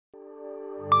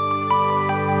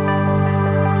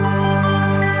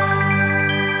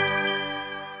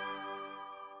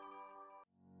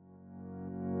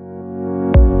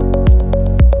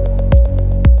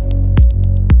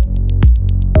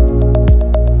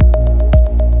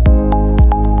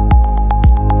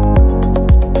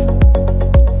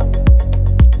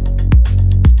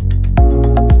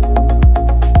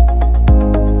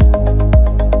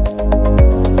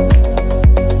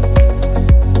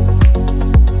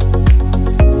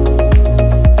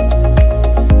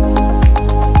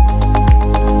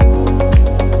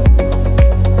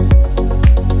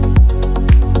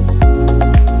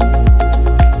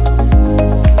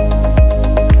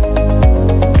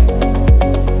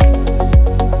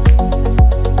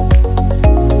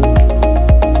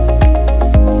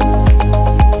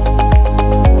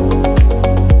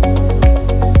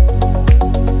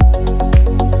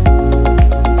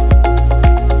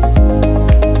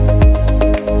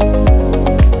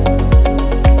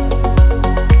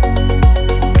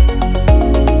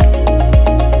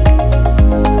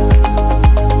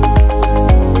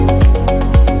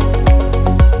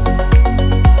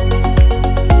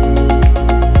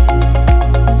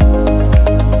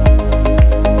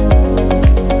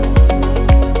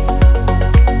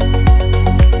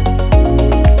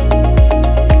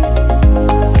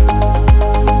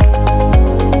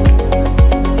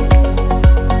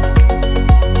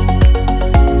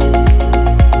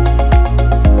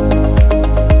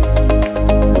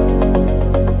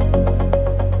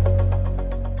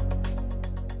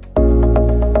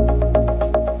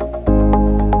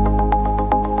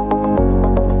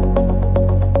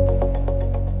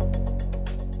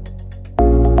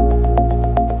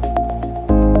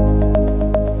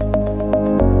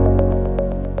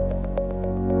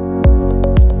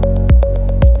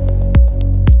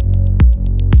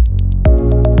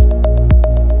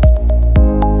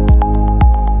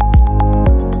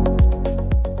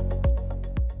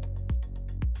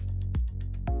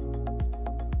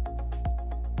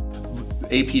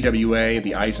APWA,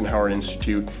 the Eisenhower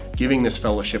Institute, giving this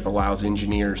fellowship allows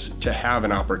engineers to have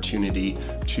an opportunity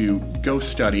to go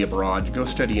study abroad, go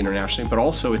study internationally, but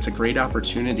also it's a great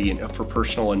opportunity for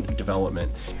personal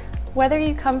development. Whether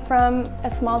you come from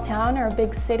a small town or a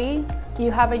big city,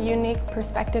 you have a unique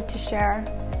perspective to share.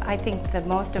 I think the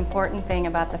most important thing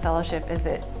about the fellowship is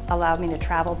it allowed me to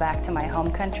travel back to my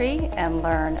home country and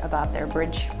learn about their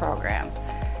bridge program.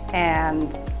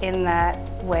 And in that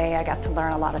way, I got to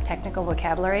learn a lot of technical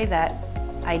vocabulary that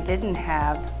I didn't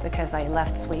have because I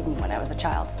left Sweden when I was a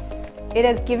child. It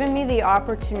has given me the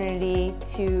opportunity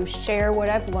to share what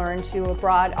I've learned to a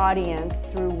broad audience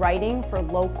through writing for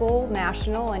local,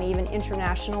 national, and even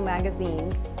international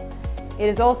magazines. It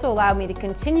has also allowed me to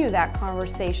continue that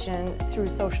conversation through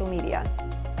social media.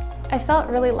 I felt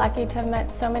really lucky to have met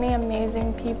so many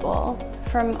amazing people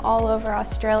from all over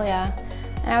Australia,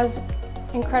 and I was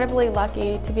incredibly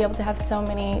lucky to be able to have so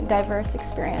many diverse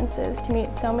experiences, to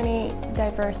meet so many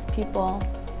diverse people.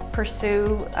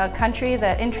 Pursue a country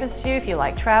that interests you. If you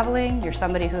like traveling, you're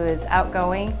somebody who is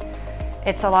outgoing.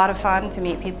 It's a lot of fun to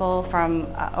meet people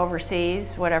from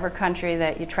overseas, whatever country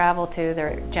that you travel to.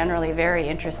 They're generally very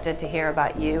interested to hear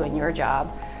about you and your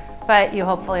job. But you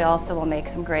hopefully also will make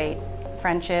some great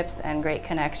friendships and great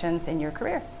connections in your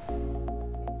career.